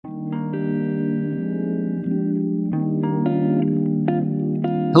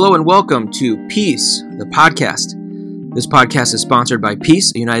Hello and welcome to Peace, the podcast. This podcast is sponsored by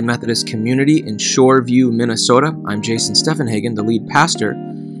Peace, a United Methodist community in Shoreview, Minnesota. I'm Jason Steffenhagen, the lead pastor,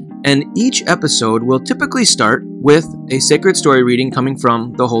 and each episode will typically start with a sacred story reading coming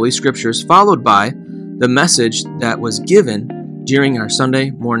from the Holy Scriptures, followed by the message that was given during our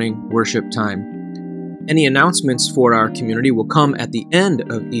Sunday morning worship time. Any announcements for our community will come at the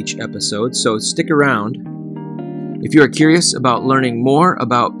end of each episode, so stick around. If you are curious about learning more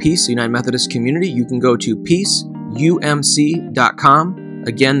about Peace, the United Methodist community, you can go to peaceumc.com.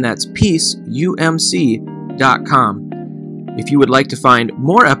 Again, that's peaceumc.com. If you would like to find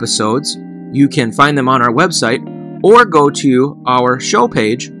more episodes, you can find them on our website or go to our show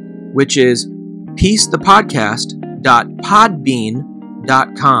page, which is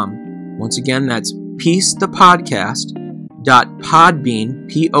peacethepodcast.podbean.com. Once again, that's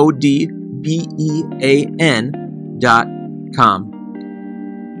peacethepodcast.podbean.com.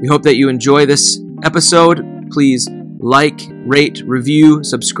 We hope that you enjoy this episode. Please like, rate, review,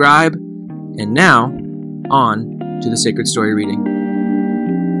 subscribe. And now, on to the sacred story reading.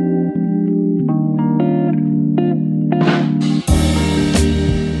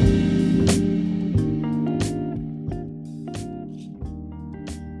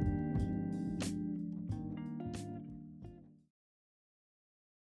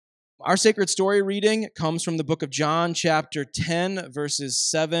 Our sacred story reading comes from the book of John, chapter 10, verses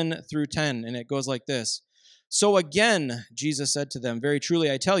 7 through 10, and it goes like this. So again, Jesus said to them, very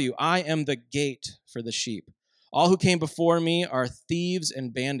truly I tell you, I am the gate for the sheep. All who came before me are thieves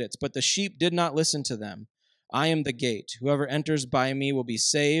and bandits, but the sheep did not listen to them. I am the gate. Whoever enters by me will be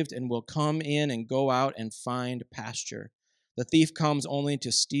saved and will come in and go out and find pasture. The thief comes only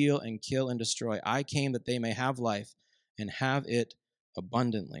to steal and kill and destroy. I came that they may have life and have it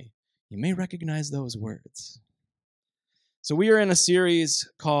abundantly. You may recognize those words. So we are in a series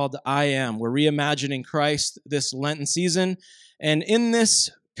called I Am. We're reimagining Christ this Lenten season. And in this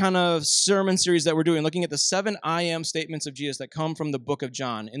kind of sermon series that we're doing, looking at the 7 I Am statements of Jesus that come from the book of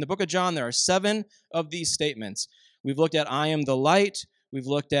John. In the book of John, there are 7 of these statements. We've looked at I am the light. We've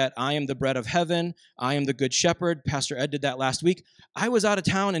looked at I am the bread of heaven. I am the good shepherd. Pastor Ed did that last week. I was out of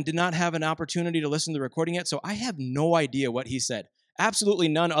town and did not have an opportunity to listen to the recording yet, so I have no idea what he said. Absolutely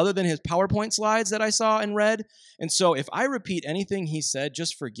none other than his PowerPoint slides that I saw and read. And so if I repeat anything he said,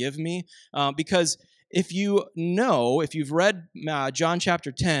 just forgive me. Because if you've read John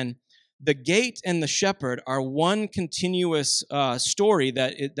chapter 10, the gate and the shepherd are one continuous story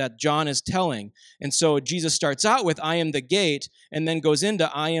that John is telling. And so Jesus starts out with, I am the gate, and then goes into,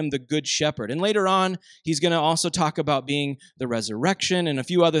 I am the good shepherd. And later on, he's going to also talk about being the resurrection and a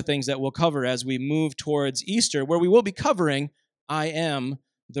few other things that we'll cover as we move towards Easter, where we will be covering I am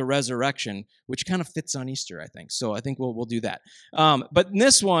the resurrection, which kind of fits on Easter, I think. So I think we'll do that. But in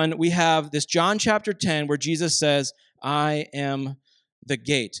this one, we have this John chapter 10 where Jesus says, I am the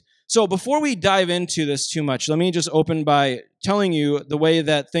gate. So before we dive into this too much, let me just open by telling you the way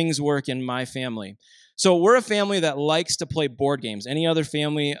that things work in my family. So we're a family that likes to play board games. Any other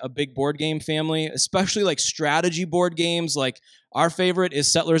family, a big board game family, especially like strategy board games. Like our favorite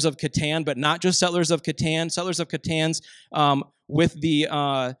is Settlers of Catan, but not just Settlers of Catan. Settlers of Catan's with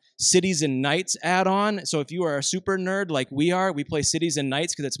the Cities and Knights add-on. So if you are a super nerd like we are, we play Cities and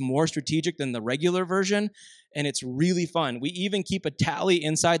Knights because it's more strategic than the regular version, and it's really fun. We even keep a tally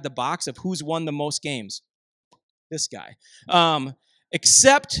inside the box of who's won the most games. This guy.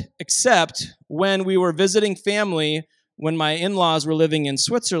 Except when we were visiting family, when my in-laws were living in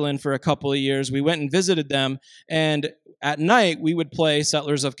Switzerland for a couple of years, we went and visited them, and at night we would play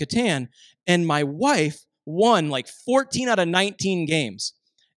Settlers of Catan, and my wife won like 14 out of 19 games.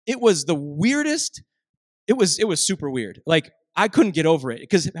 It was the weirdest. It was super weird. Like, I couldn't get over it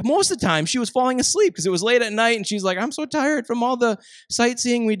because most of the time she was falling asleep because it was late at night, and she's like, I'm so tired from all the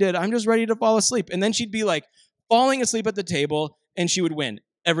sightseeing we did. I'm just ready to fall asleep. And then she'd be like falling asleep at the table, and she would win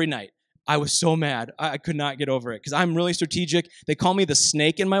every night. I was so mad. I could not get over it because I'm really strategic. They call me the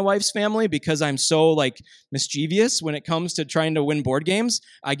snake in my wife's family because I'm so mischievous when it comes to trying to win board games.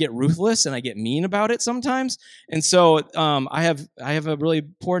 I get ruthless and I get mean about it sometimes. And so I have a really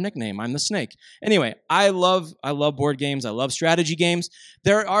poor nickname. I'm the snake. Anyway, I love board games. I love strategy games.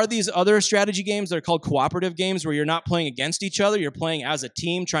 There are these other strategy games that are called cooperative games where you're not playing against each other. You're playing as a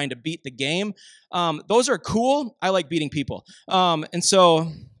team trying to beat the game. Those are cool. I like beating people. And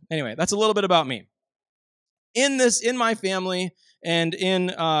so anyway, that's a little bit about me. In my family and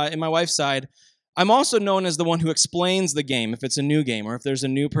in my wife's side, I'm also known as the one who explains the game if it's a new game or if there's a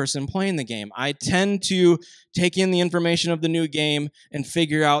new person playing the game. I tend to take in the information of the new game and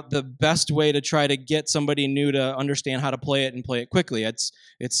figure out the best way to try to get somebody new to understand how to play it and play it quickly. It's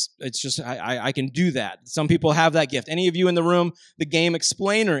just I can do that. Some people have that gift. Any of you in the room, the game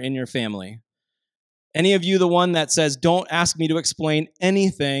explainer in your family? Any of you the one that says, don't ask me to explain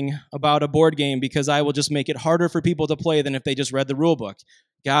anything about a board game because I will just make it harder for people to play than if they just read the rule book?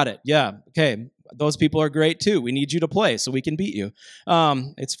 Got it. Yeah. Okay. Those people are great too. We need you to play so we can beat you.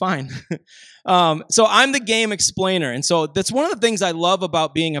 It's fine. So I'm the game explainer. And so that's one of the things I love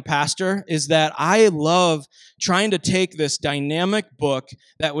about being a pastor is that I love trying to take this dynamic book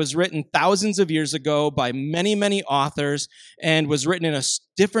that was written thousands of years ago by many, many authors and was written in a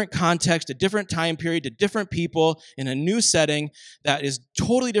different context, a different time period, to different people in a new setting that is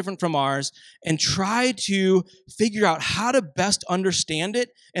totally different from ours, and try to figure out how to best understand it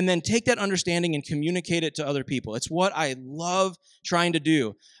and then take that understanding and communicate it to other people. It's what I love trying to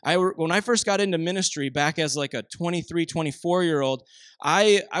do. When I first got into ministry back as like a 23, 24-year-old,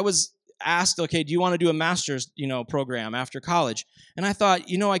 I was asked, okay, do you want to do a master's, program after college? And I thought,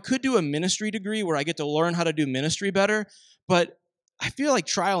 I could do a ministry degree where I get to learn how to do ministry better, but I feel like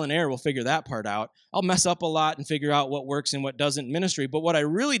trial and error will figure that part out. I'll mess up a lot and figure out what works and what doesn't in ministry. But what I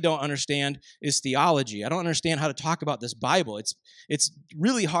really don't understand is theology. I don't understand how to talk about this Bible. It's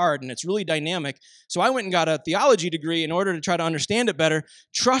really hard and it's really dynamic. So I went and got a theology degree in order to try to understand it better,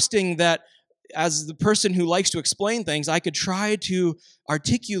 trusting that as the person who likes to explain things, I could try to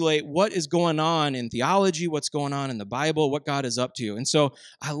articulate what is going on in theology, what's going on in the Bible, what God is up to. And so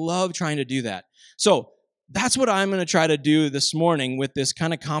I love trying to do that. So that's what I'm going to try to do this morning with this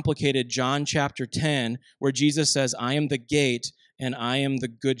kind of complicated John chapter 10, where Jesus says, I am the gate and I am the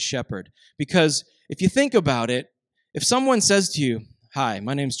good shepherd. Because if you think about it, if someone says to you, hi,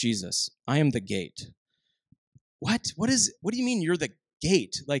 my name's Jesus, I am the gate. What do you mean you're the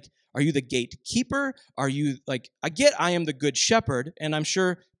gate? Like, are you the gatekeeper? Are you I get I am the good shepherd, and I'm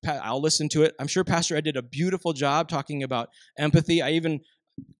sure I'll listen to it. I'm sure Pastor Ed did a beautiful job talking about empathy. I even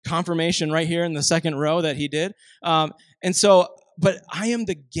confirmation right here in the second row that he did. But I am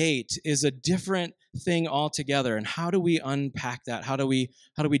the gate is a different thing altogether. And how do we unpack that? How do we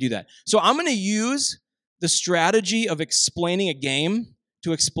do that? So I'm going to use the strategy of explaining a game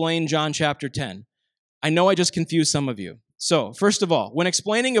to explain John chapter 10. I know I just confused some of you. So first of all, when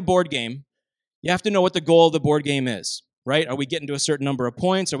explaining a board game, you have to know what the goal of the board game is. Right? Are we getting to a certain number of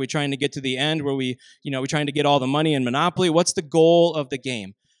points? Are we trying to get to the end where we're trying to get all the money in Monopoly? What's the goal of the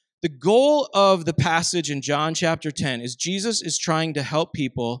game? The goal of the passage in John chapter 10 is Jesus is trying to help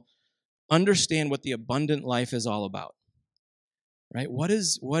people understand what the abundant life is all about. Right? What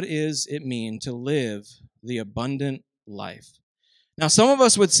does it mean to live the abundant life? Now, some of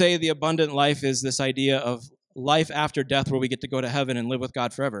us would say the abundant life is this idea of life after death where we get to go to heaven and live with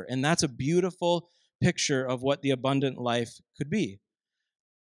God forever. And that's a beautiful picture of what the abundant life could be.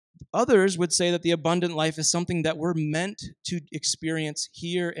 Others would say that the abundant life is something that we're meant to experience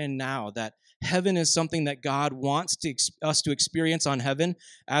here and now, that heaven is something that God wants us to experience on heaven,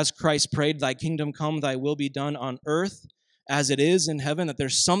 as Christ prayed, thy kingdom come, thy will be done on earth as it is in heaven, that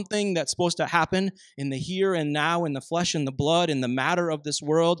there's something that's supposed to happen in the here and now, in the flesh and the blood, in the matter of this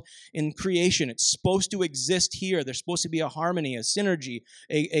world, in creation. It's supposed to exist here. There's supposed to be a harmony, a synergy,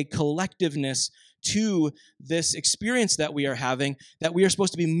 a collectiveness to this experience that we are having, that we are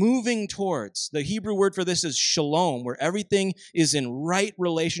supposed to be moving towards. The Hebrew word for this is shalom, where everything is in right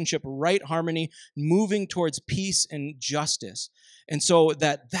relationship, right harmony, moving towards peace and justice. And so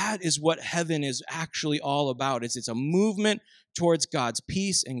that is what heaven is actually all about. It's a movement towards God's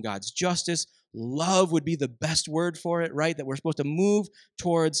peace and God's justice. Love would be the best word for it, right? That we're supposed to move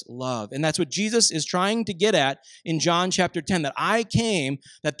towards love. And that's what Jesus is trying to get at in John chapter 10, that I came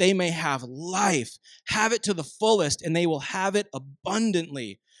that they may have life, have it to the fullest, and they will have it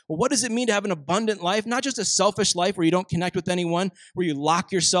abundantly. Well, what does it mean to have an abundant life? Not just a selfish life where you don't connect with anyone, where you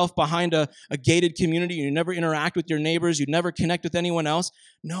lock yourself behind a gated community, you never interact with your neighbors, you never connect with anyone else.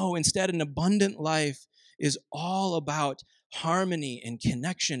 No, instead, an abundant life is all about harmony and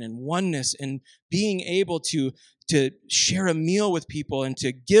connection and oneness and being able to share a meal with people and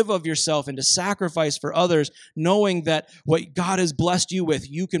to give of yourself and to sacrifice for others, knowing that what God has blessed you with,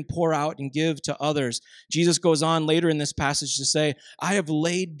 you can pour out and give to others. Jesus goes on later in this passage to say, I have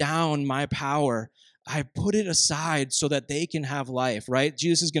laid down my power. I put it aside so that they can have life, right?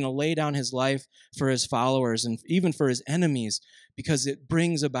 Jesus is going to lay down his life for his followers and even for his enemies because it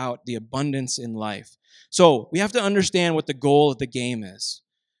brings about the abundance in life. So we have to understand what the goal of the game is.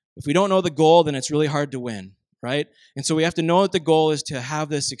 If we don't know the goal, then it's really hard to win. right? And so we have to know that the goal is to have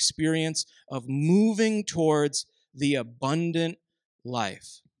this experience of moving towards the abundant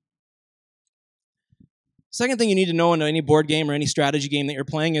life. Second thing you need to know in any board game or any strategy game that you're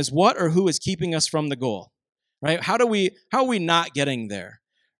playing is what or who is keeping us from the goal, right? How are we not getting there,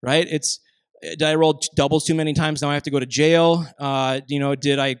 right? Did I roll doubles too many times? Now I have to go to jail.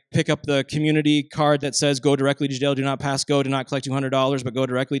 Did I pick up the community card that says go directly to jail, do not pass go, do not collect $200, but go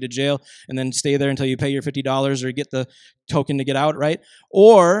directly to jail and then stay there until you pay your $50 or get the token to get out, right?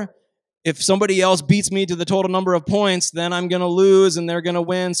 Or if somebody else beats me to the total number of points, then I'm going to lose and they're going to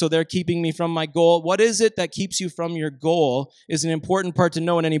win, so they're keeping me from my goal. What is it that keeps you from your goal is an important part to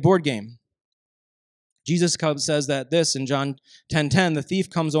know in any board game. Jesus says that this in John 10:10, the thief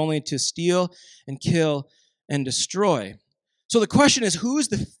comes only to steal and kill and destroy. So the question is, who's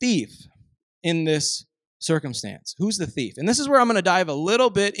the thief in this circumstance? Who's the thief? And this is where I'm going to dive a little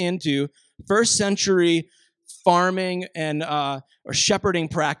bit into first century farming and or shepherding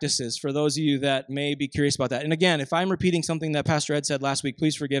practices for those of you that may be curious about that. And again, if I'm repeating something that Pastor Ed said last week,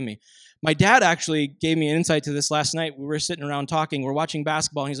 please forgive me. My dad actually gave me an insight to this last night. We were sitting around talking. We're watching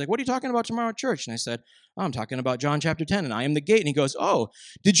basketball. And he's like, what are you talking about tomorrow at church? And I said, I'm talking about John chapter 10, and I am the gate. And he goes, oh,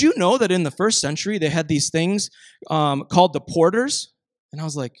 did you know that in the first century they had these things called the porters? And I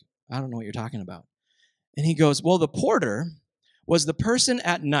was like, I don't know what you're talking about. And he goes, well, the porter was the person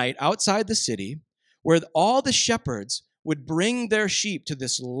at night outside the city where all the shepherds would bring their sheep to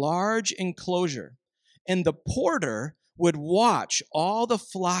this large enclosure, and the porter would watch all the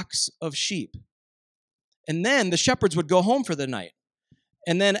flocks of sheep. And then the shepherds would go home for the night.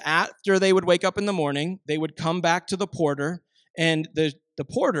 And then after they would wake up in the morning, they would come back to the porter, and the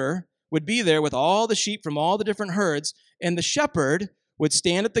porter would be there with all the sheep from all the different herds, and the shepherd would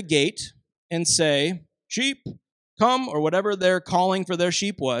stand at the gate and say, sheep, come, or whatever their calling for their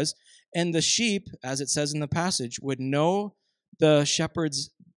sheep was. And the sheep, as it says in the passage, would know the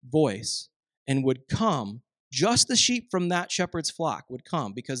shepherd's voice and would come. Just the sheep from that shepherd's flock would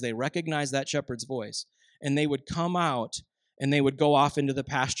come because they recognized that shepherd's voice. And they would come out and they would go off into the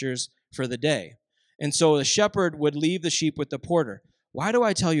pastures for the day. And so the shepherd would leave the sheep with the porter. Why do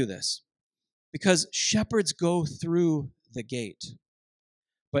I tell you this? Because shepherds go through the gate.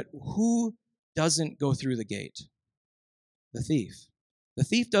 But who doesn't go through the gate? The thief. The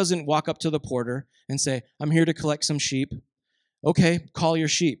thief doesn't walk up to the porter and say, I'm here to collect some sheep. Okay, call your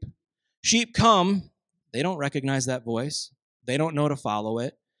sheep. Sheep come. They don't recognize that voice. They don't know to follow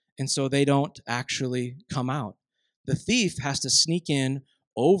it. And so they don't actually come out. The thief has to sneak in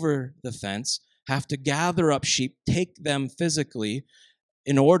over the fence, have to gather up sheep, take them physically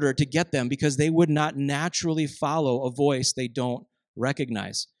in order to get them because they would not naturally follow a voice they don't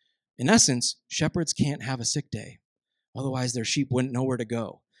recognize. In essence, shepherds can't have a sick day. Otherwise, their sheep wouldn't know where to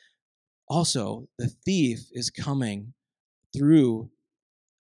go. Also, the thief is coming through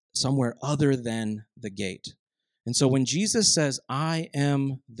somewhere other than the gate. And so when Jesus says, I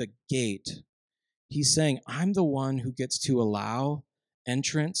am the gate, he's saying, I'm the one who gets to allow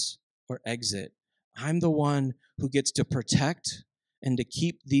entrance or exit. I'm the one who gets to protect and to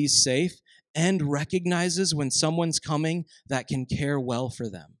keep these safe and recognizes when someone's coming that can care well for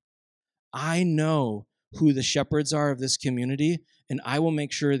them. I know who the shepherds are of this community, and I will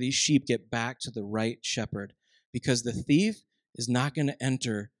make sure these sheep get back to the right shepherd, because the thief is not going to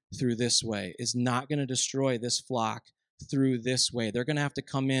enter through this way, is not going to destroy this flock through this way. They're going to have to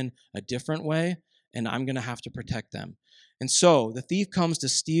come in a different way, and I'm going to have to protect them. And so the thief comes to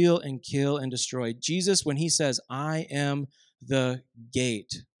steal and kill and destroy. Jesus, when he says, I am the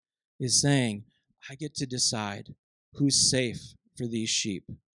gate, is saying, I get to decide who's safe for these sheep,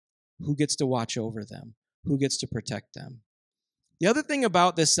 who gets to watch over them, who gets to protect them. The other thing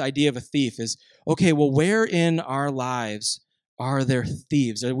about this idea of a thief is, okay, well, where in our lives are there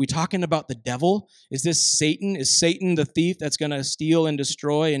thieves? Are we talking about the devil? Is this Satan? Is Satan the thief that's going to steal and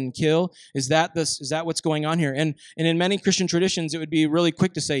destroy and kill? Is that what's going on here? And in many Christian traditions, it would be really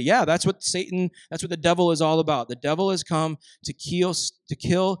quick to say, yeah, that's what the devil is all about. The devil has come to kill,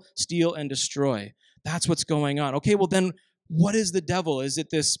 steal, and destroy. That's what's going on. Okay, well then, what is the devil? Is it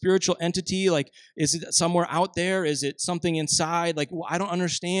this spiritual entity? Like, is it somewhere out there? Is it something inside? Like, well, I don't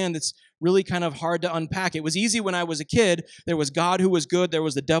understand. It's really kind of hard to unpack. It was easy when I was a kid. There was God who was good. There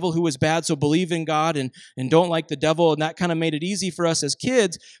was the devil who was bad. So believe in God and don't like the devil. And that kind of made it easy for us as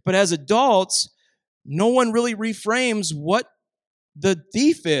kids. But as adults, no one really reframes what the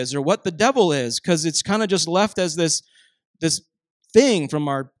thief is or what the devil is, because it's kind of just left as this thing from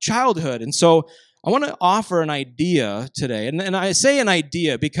our childhood. And so I want to offer an idea today. And I say an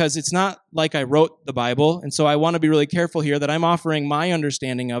idea because it's not like I wrote the Bible. And so I want to be really careful here that I'm offering my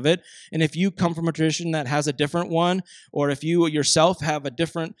understanding of it. And if you come from a tradition that has a different one, or if you yourself have a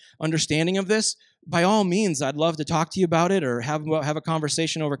different understanding of this, by all means, I'd love to talk to you about it or have a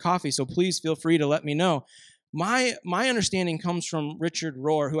conversation over coffee. So please feel free to let me know. My understanding comes from Richard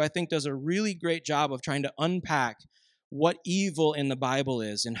Rohr, who I think does a really great job of trying to unpack what evil in the Bible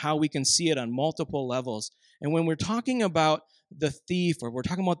is and how we can see it on multiple levels. And when we're talking about the thief, or we're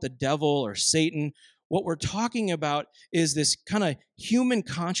talking about the devil or Satan, what we're talking about is this kind of human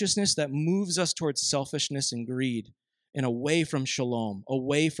consciousness that moves us towards selfishness and greed and away from shalom,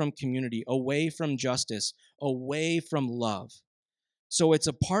 away from community, away from justice, away from love. So it's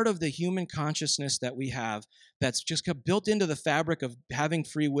a part of the human consciousness that we have that's just built into the fabric of having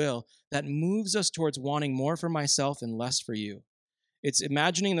free will that moves us towards wanting more for myself and less for you. It's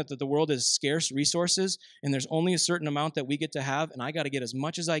imagining that the world is scarce resources and there's only a certain amount that we get to have, and I got to get as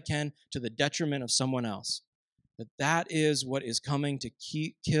much as I can to the detriment of someone else. That is what is coming to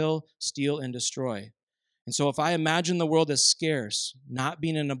kill, steal, and destroy. And so if I imagine the world as scarce, not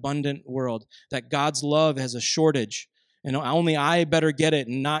being an abundant world, that God's love has a shortage, and only I better get it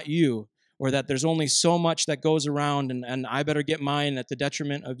and not you, or that there's only so much that goes around and I better get mine at the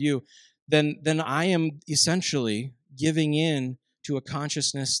detriment of you, then I am essentially giving in to a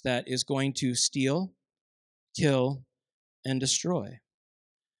consciousness that is going to steal, kill, and destroy.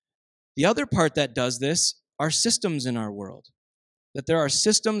 The other part that does this are systems in our world. That there are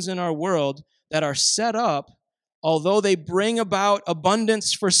systems in our world that are set up, although they bring about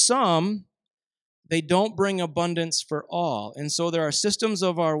abundance for some, they don't bring abundance for all. And so there are systems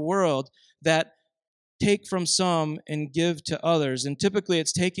of our world that take from some and give to others. And typically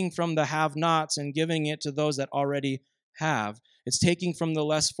it's taking from the have-nots and giving it to those that already have. It's taking from the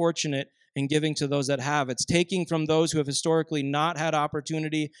less fortunate and giving to those that have. It's taking from those who have historically not had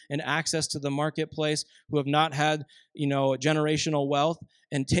opportunity and access to the marketplace, who have not had, generational wealth,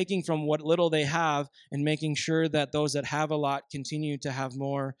 and taking from what little they have and making sure that those that have a lot continue to have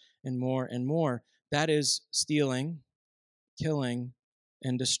more and more and more. That is stealing, killing,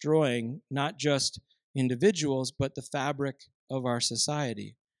 and destroying not just individuals, but the fabric of our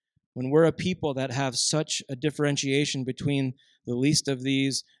society. When we're a people that have such a differentiation between the least of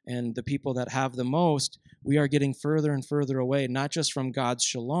these and the people that have the most, we are getting further and further away, not just from God's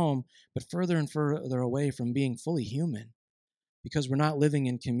shalom, but further and further away from being fully human, because we're not living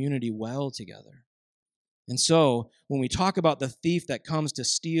in community well together. And so when we talk about the thief that comes to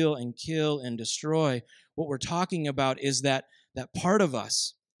steal and kill and destroy, what we're talking about is that part of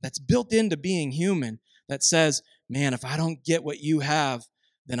us that's built into being human that says, man, if I don't get what you have,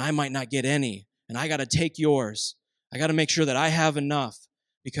 then I might not get any, and I got to take yours. I got to make sure that I have enough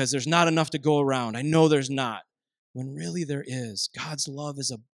because there's not enough to go around. I know there's not, when really there is. God's love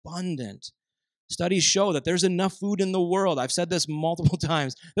is abundant. Studies show that there's enough food in the world. I've said this multiple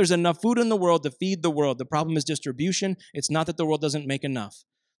times. There's enough food in the world to feed the world. The problem is distribution. It's not that the world doesn't make enough.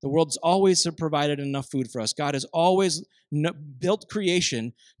 The world's always provided enough food for us. God has always built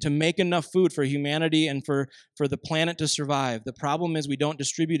creation to make enough food for humanity and for the planet to survive. The problem is we don't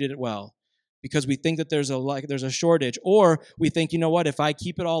distribute it well because we think that there's a shortage, or we think, if I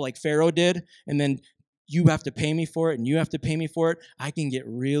keep it all like Pharaoh did, and then you have to pay me for it and you have to pay me for it, I can get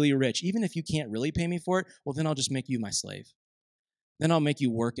really rich. Even if you can't really pay me for it, well, then I'll just make you my slave. Then I'll make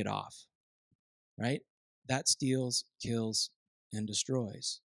you work it off, right? That steals, kills, and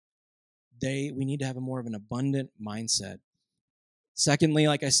destroys. We need to have more of an abundant mindset. Secondly,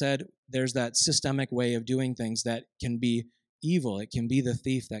 like I said, there's that systemic way of doing things that can be evil. It can be the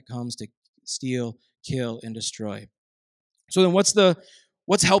thief that comes to steal, kill, and destroy. So then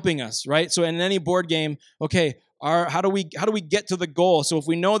what's helping us, right? So in any board game, okay, how do we get to the goal? So if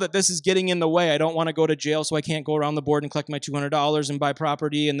we know that this is getting in the way, I don't want to go to jail, so I can't go around the board and collect my $200 and buy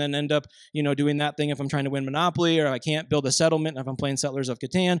property and then end up, doing that thing if I'm trying to win Monopoly, or I can't build a settlement if I'm playing Settlers of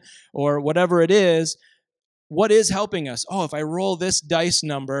Catan, or whatever it is. What is helping us? Oh, if I roll this dice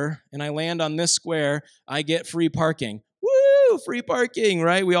number and I land on this square, I get free parking. Woo, free parking,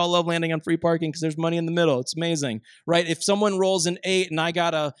 right? We all love landing on free parking because there's money in the middle. It's amazing, right? If someone rolls an 8 and I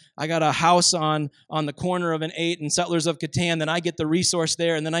got a house on the corner of an 8 in Settlers of Catan, then I get the resource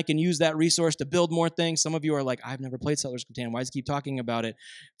there, and then I can use that resource to build more things. Some of you are like, I've never played Settlers of Catan. Why does he keep talking about it?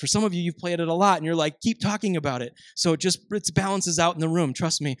 For some of you, you've played it a lot, and you're like, keep talking about it. So it balances out in the room.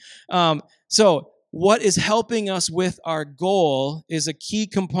 Trust me. So what is helping us with our goal is a key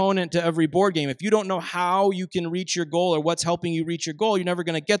component to every board game. If you don't know how you can reach your goal or what's helping you reach your goal, you're never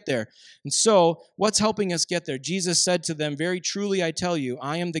going to get there. And so, what's helping us get there? Jesus said to them, very truly I tell you,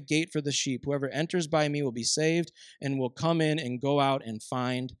 I am the gate for the sheep. Whoever enters by me will be saved and will come in and go out and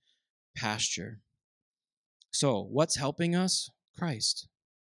find pasture. So, what's helping us? Christ.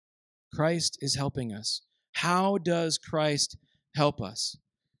 Christ is helping us. How does Christ help us?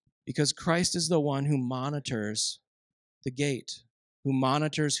 Because Christ is the one who monitors the gate, who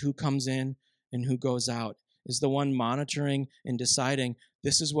monitors who comes in and who goes out, is the one monitoring and deciding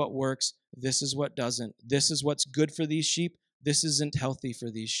this is what works, this is what doesn't, this is what's good for these sheep, this isn't healthy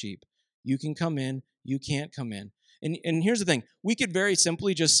for these sheep. You can come in, you can't come in. And here's the thing, we could very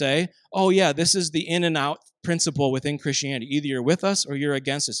simply just say, oh yeah, this is the in and out principle within Christianity. Either you're with us or you're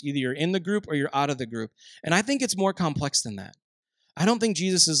against us. Either you're in the group or you're out of the group. And I think it's more complex than that. I don't think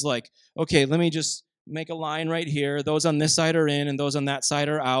Jesus is like, okay, let me just make a line right here. Those on this side are in and those on that side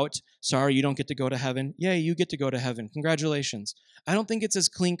are out. Sorry, you don't get to go to heaven. Yeah, you get to go to heaven. Congratulations. I don't think it's as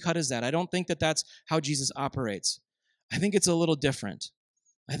clean cut as that. I don't think that that's how Jesus operates. I think it's a little different.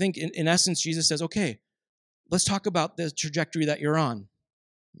 I think in essence, Jesus says, okay, let's talk about the trajectory that you're on.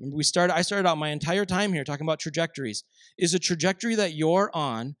 I started out my entire time here talking about trajectories. Is a trajectory that you're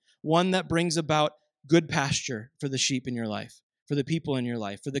on one that brings about good pasture for the sheep in your life, for the people in your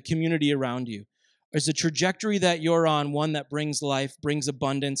life, for the community around you? Is the trajectory that you're on one that brings life, brings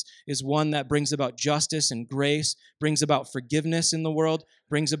abundance, is one that brings about justice and grace, brings about forgiveness in the world,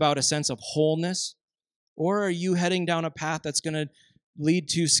 brings about a sense of wholeness? Or are you heading down a path that's going to lead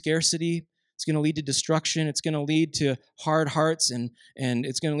to scarcity? It's going to lead to destruction. It's going to lead to hard hearts, and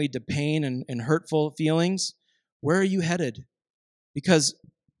it's going to lead to pain and hurtful feelings. Where are you headed? Because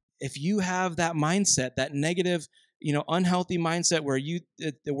if you have that mindset, that negative, unhealthy mindset where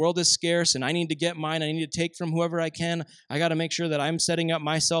the world is scarce and I need to get mine, I need to take from whoever I can, I got to make sure that I'm setting up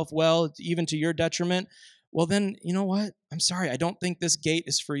myself well, even to your detriment, well then, you know what? I'm sorry, I don't think this gate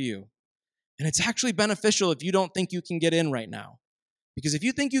is for you. And it's actually beneficial if you don't think you can get in right now. Because if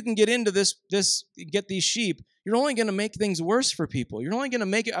you think you can get into get these sheep, you're only going to make things worse for people. You're only going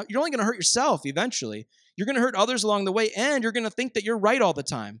to hurt yourself eventually. You're going to hurt others along the way, and you're going to think that you're right all the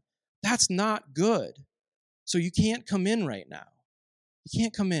time. That's not good. So you can't come in right now. You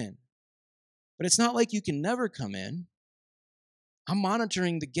can't come in. But it's not like you can never come in. I'm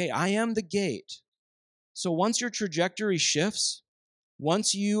monitoring the gate. I am the gate. So once your trajectory shifts,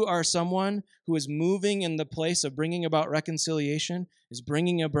 once you are someone who is moving in the place of bringing about reconciliation, is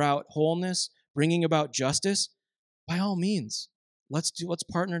bringing about wholeness, bringing about justice, by all means, let's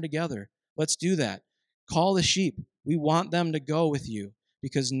partner together. Let's do that. Call the sheep. We want them to go with you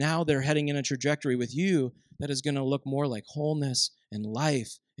because now they're heading in a trajectory with you that is going to look more like wholeness and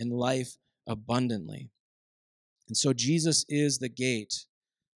life abundantly. And so Jesus is the gate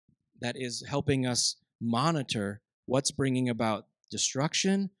that is helping us monitor what's bringing about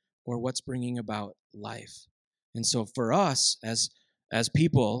destruction or what's bringing about life. And so for us as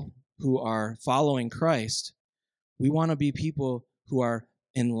people who are following Christ, we want to be people who are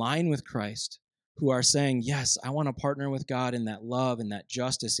in line with Christ, who are saying, yes, I want to partner with God in that love, in that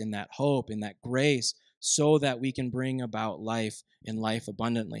justice, in that hope, in that grace, so that we can bring about life and life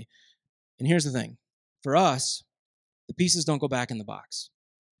abundantly. And here's the thing. For us, the pieces don't go back in the box.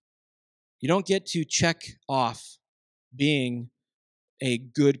 You don't get to check off being a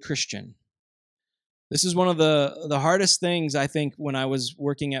good Christian. This is one of the hardest things, I think, when I was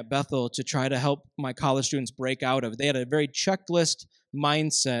working at Bethel to try to help my college students break out of. They had a very checklist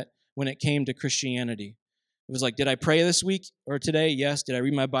mindset when it came to Christianity. It was like, did I pray this week or today? Yes. Did I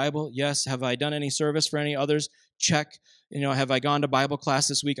read my Bible? Yes. Have I done any service for any others? Check. Have I gone to Bible class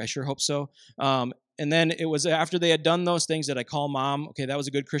this week? I sure hope so. And then it was after they had done those things, did I call mom? Okay, that was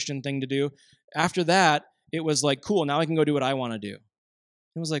a good Christian thing to do. After that, it was like, cool, now I can go do what I want to do.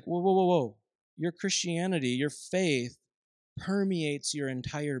 It was like, whoa. Your Christianity, your faith permeates your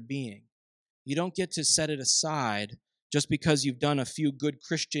entire being. You don't get to set it aside just because you've done a few good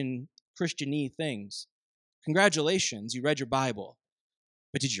Christian-y things. Congratulations, you read your Bible.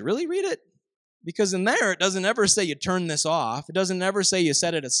 But did you really read it? Because in there, it doesn't ever say you turn this off. It doesn't ever say you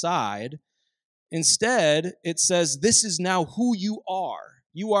set it aside. Instead, it says this is now who you are.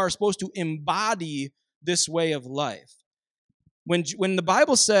 You are supposed to embody this way of life. When the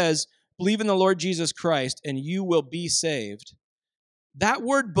Bible says, believe in the Lord Jesus Christ and you will be saved, that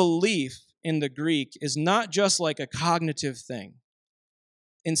word belief in the Greek is not just like a cognitive thing.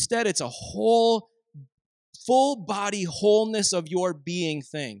 Instead, it's a whole, full body wholeness of your being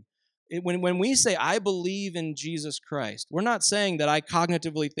thing. when we say, I believe in Jesus Christ, we're not saying that I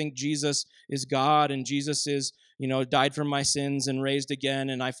cognitively think Jesus is God and Jesus is, died for my sins and raised again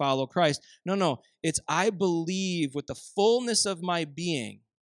and I follow Christ. No. It's I believe with the fullness of my being,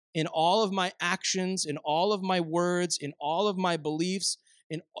 in all of my actions, in all of my words, in all of my beliefs,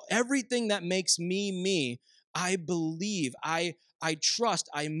 in everything that makes me me. I believe, I trust,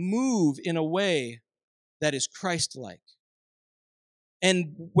 I move in a way that is Christ-like.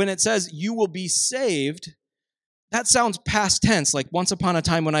 And when it says you will be saved, that sounds past tense, like once upon a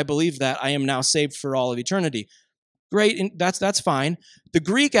time when I believed that, I am now saved for all of eternity. Great, that's fine. The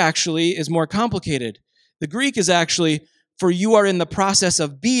Greek actually is more complicated. The Greek is actually, for you are in the process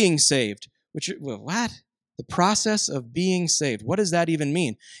of being saved. What? The process of being saved. What does that even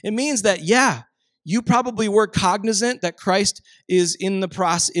mean? It means that, you probably were cognizant that Christ is in the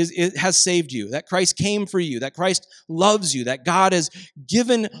process, has saved you, that Christ came for you, that Christ loves you, that God has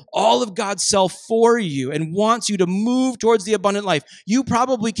given all of God's self for you and wants you to move towards the abundant life. You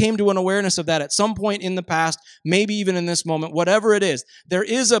probably came to an awareness of that at some point in the past, maybe even in this moment, whatever it is. There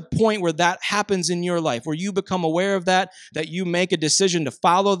is a point where that happens in your life, where you become aware of that you make a decision to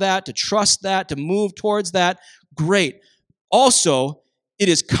follow that, to trust that, to move towards that. Great. Also, it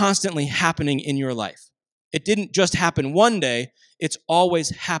is constantly happening in your life. It didn't just happen one day. It's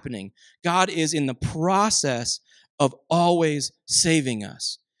always happening. God is in the process of always saving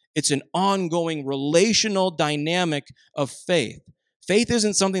us. It's an ongoing relational dynamic of faith. Faith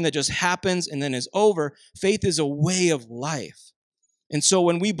isn't something that just happens and then is over. Faith is a way of life. And so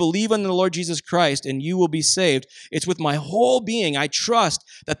when we believe in the Lord Jesus Christ and you will be saved, it's with my whole being. I trust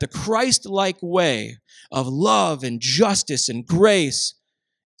that the Christ-like way of love and justice and grace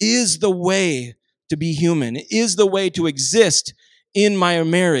is the way to be human, is the way to exist in my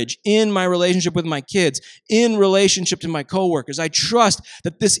marriage, in my relationship with my kids, in relationship to my coworkers. I trust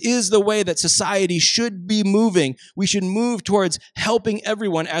that this is the way that society should be moving. We should move towards helping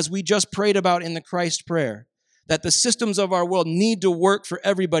everyone, as we just prayed about in the Christ prayer, that the systems of our world need to work for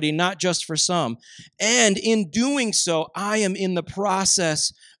everybody, not just for some. And in doing so, I am in the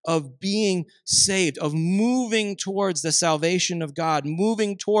process of being saved, of moving towards the salvation of God,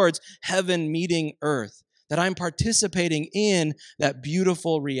 moving towards heaven meeting earth, that I'm participating in that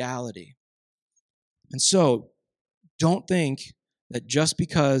beautiful reality. And so, don't think that just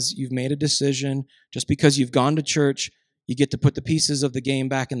because you've made a decision, just because you've gone to church, you get to put the pieces of the game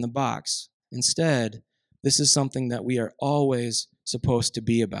back in the box. Instead, this is something that we are always supposed to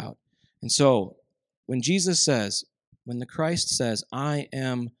be about. And so, when the Christ says, I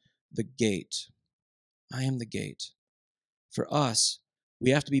am the gate, I am the gate. For us,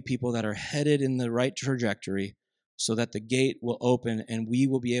 we have to be people that are headed in the right trajectory so that the gate will open and we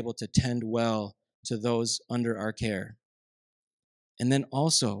will be able to tend well to those under our care. And then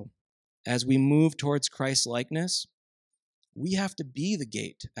also, as we move towards Christ's likeness, we have to be the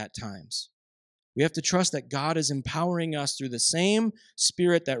gate at times. We have to trust that God is empowering us through the same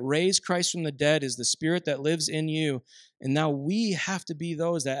Spirit that raised Christ from the dead is the Spirit that lives in you. And now we have to be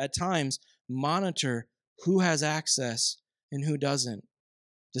those that at times monitor who has access and who doesn't.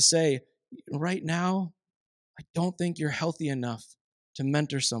 To say, right now, I don't think you're healthy enough to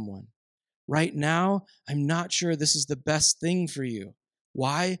mentor someone. Right now, I'm not sure this is the best thing for you.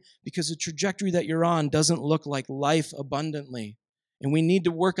 Why? Because the trajectory that you're on doesn't look like life abundantly. And we need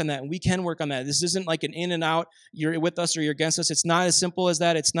to work on that, and we can work on that. This isn't like an in and out, you're with us or you're against us. It's not as simple as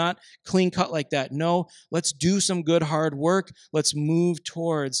that. It's not clean cut like that. No, let's do some good hard work. Let's move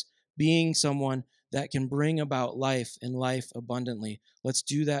towards being someone that can bring about life and life abundantly. Let's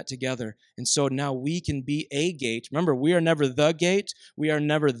do that together. And so now we can be a gate. Remember, we are never the gate. We are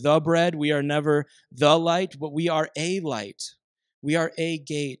never the bread. We are never the light, but we are a light. We are a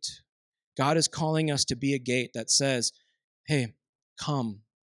gate. God is calling us to be a gate that says, hey, come.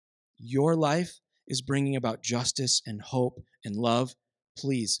 Your life is bringing about justice and hope and love.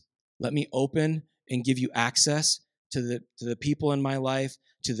 Please let me open and give you access to the people in my life,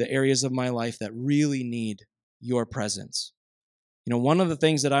 to the areas of my life that really need your presence. One of the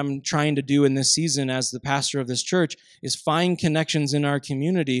things that I'm trying to do in this season as the pastor of this church is find connections in our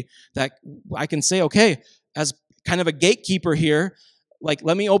community that I can say, okay, as kind of a gatekeeper here, like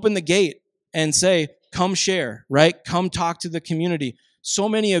let me open the gate and say, come share, right? Come talk to the community. So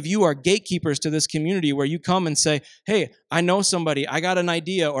many of you are gatekeepers to this community where you come and say, hey, I know somebody, I got an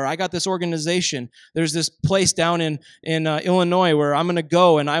idea, or I got this organization. There's this place down in Illinois where I'm going to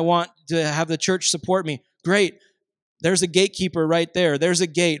go and I want to have the church support me. Great. There's a gatekeeper right there. There's a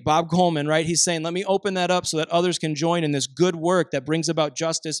gate. Bob Coleman, right? He's saying, let me open that up so that others can join in this good work that brings about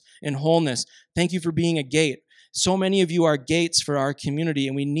justice and wholeness. Thank you for being a gate. so many of you are gates for our community,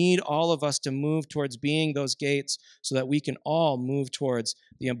 and we need all of us to move towards being those gates so that we can all move towards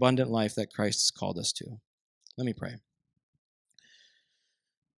the abundant life that Christ has called us to. Let me pray.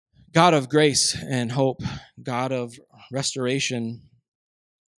 God of grace and hope, God of restoration,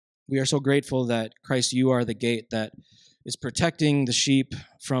 we are so grateful that, Christ, you are the gate that is protecting the sheep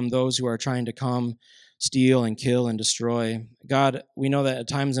from those who are trying to come, steal and kill and destroy. God, we know that at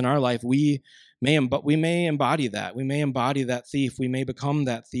times in our life we may embody that. We may embody that thief. We may become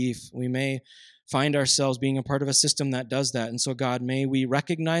that thief. We may find ourselves being a part of a system that does that. And so, God, may we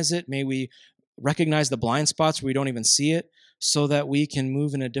recognize it. May we recognize the blind spots where we don't even see it, so that we can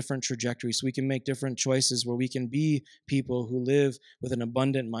move in a different trajectory, so we can make different choices where we can be people who live with an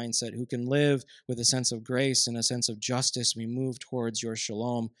abundant mindset, who can live with a sense of grace and a sense of justice. We move towards your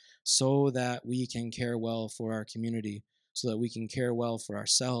shalom so that we can care well for our community, so that we can care well for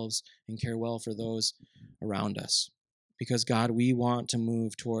ourselves and care well for those around us. Because, God, we want to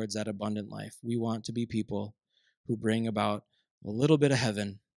move towards that abundant life. We want to be people who bring about a little bit of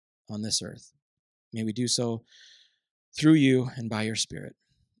heaven on this earth. May we do so through you and by your Spirit.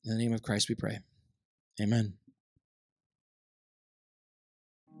 In the name of Christ we pray. Amen.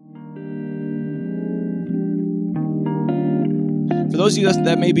 For those of you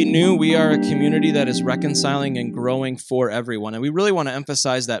that may be new, we are a community that is reconciling and growing for everyone. And we really want to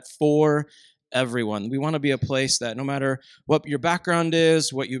emphasize that for everyone. We want to be a place that no matter what your background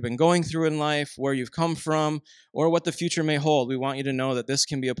is, what you've been going through in life, where you've come from, or what the future may hold, we want you to know that this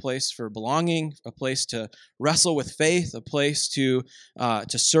can be a place for belonging, a place to wrestle with faith, a place to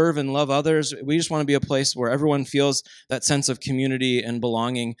serve and love others. We just want to be a place where everyone feels that sense of community and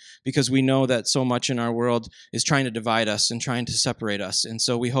belonging, because we know that so much in our world is trying to divide us and trying to separate us. And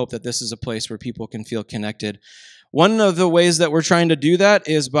so we hope that this is a place where people can feel connected. One of the ways that we're trying to do that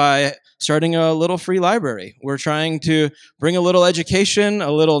is by starting a little free library. We're trying to bring a little education, a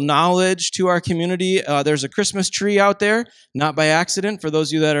little knowledge to our community. There's a Christmas tree out there, not by accident. For those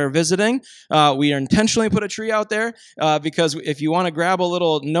of you that are visiting, we intentionally put a tree out there because if you want to grab a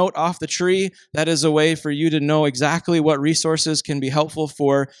little note off the tree, that is a way for you to know exactly what resources can be helpful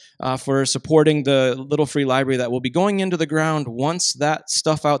for supporting the little free library that will be going into the ground once that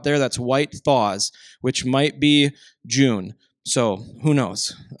stuff out there that's white thaws, which might be June. So who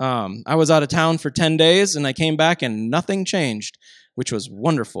knows? I was out of town for 10 days and I came back and nothing changed, which was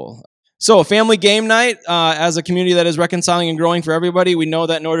wonderful. So a family game night, as a community that is reconciling and growing for everybody, we know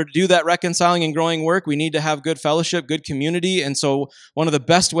that in order to do that reconciling and growing work, we need to have good fellowship, good community. And so one of the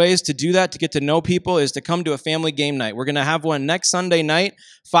best ways to do that, to get to know people, is to come to a family game night. We're going to have one next Sunday night,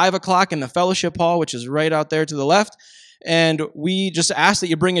 5 o'clock in the fellowship hall, which is right out there to the left. And we just ask that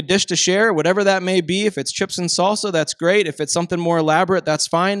you bring a dish to share, whatever that may be. If it's chips and salsa, that's great. If it's something more elaborate, that's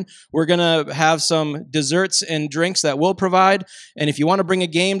fine. We're going to have some desserts and drinks that we'll provide. And if you want to bring a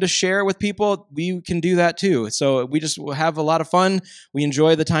game to share with people, we can do that too. So we just have a lot of fun. We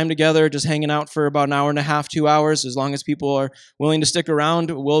enjoy the time together, just hanging out for about an hour and a half, 2 hours. As long as people are willing to stick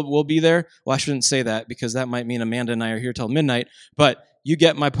around, we'll be there. Well, I shouldn't say that because that might mean Amanda and I are here till midnight. But you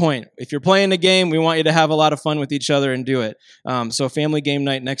get my point. If you're playing a game, we want you to have a lot of fun with each other and do it. So family game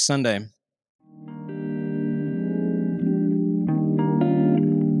night next Sunday.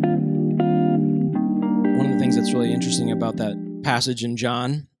 One of the things that's really interesting about that passage in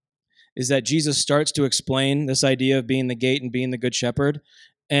John is that Jesus starts to explain this idea of being the gate and being the good shepherd,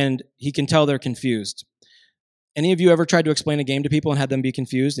 and he can tell they're confused. Any of you ever tried to explain a game to people and had them be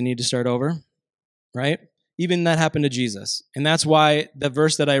confused and need to start over? Right? Even that happened to Jesus. And that's why the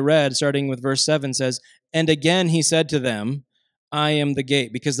verse that I read, starting with verse 7, says, "And again he said to them, I am the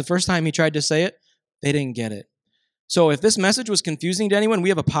gate." Because the first time he tried to say it, they didn't get it. So if this message was confusing to anyone, we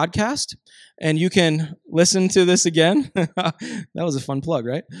have a podcast, and you can listen to this again. That was a fun plug,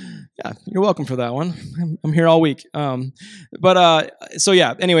 right? Yeah, you're welcome for that one. I'm here all week. Anyway,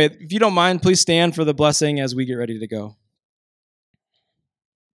 if you don't mind, please stand for the blessing as we get ready to go.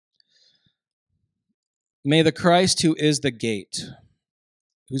 May the Christ, who is the gate,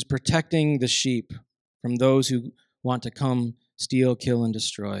 who's protecting the sheep from those who want to come, steal, kill, and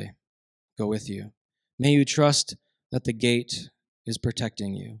destroy, go with you. May you trust that the gate is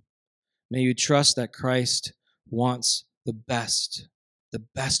protecting you. May you trust that Christ wants the best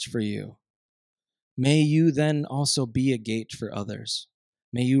for you. May you then also be a gate for others.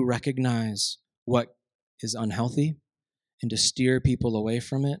 May you recognize what is unhealthy and to steer people away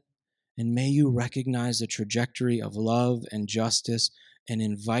from it. And may you recognize the trajectory of love and justice and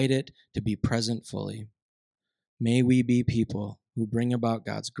invite it to be present fully. May we be people who bring about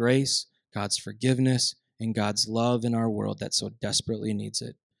God's grace, God's forgiveness, and God's love in our world that so desperately needs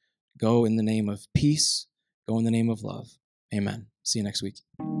it. Go in the name of peace. Go in the name of love. Amen. See you next week.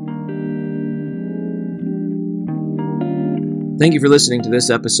 Thank you for listening to this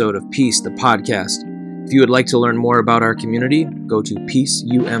episode of Peace, the podcast. If you would like to learn more about our community, go to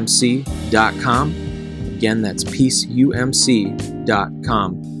peaceumc.com. Again, that's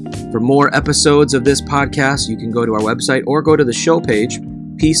peaceumc.com. For more episodes of this podcast, you can go to our website or go to the show page,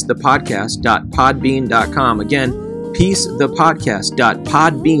 peacethepodcast.podbean.com. Again,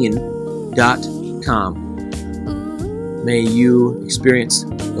 peacethepodcast.podbean.com. May you experience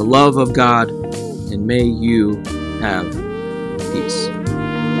the love of God, and may you have peace.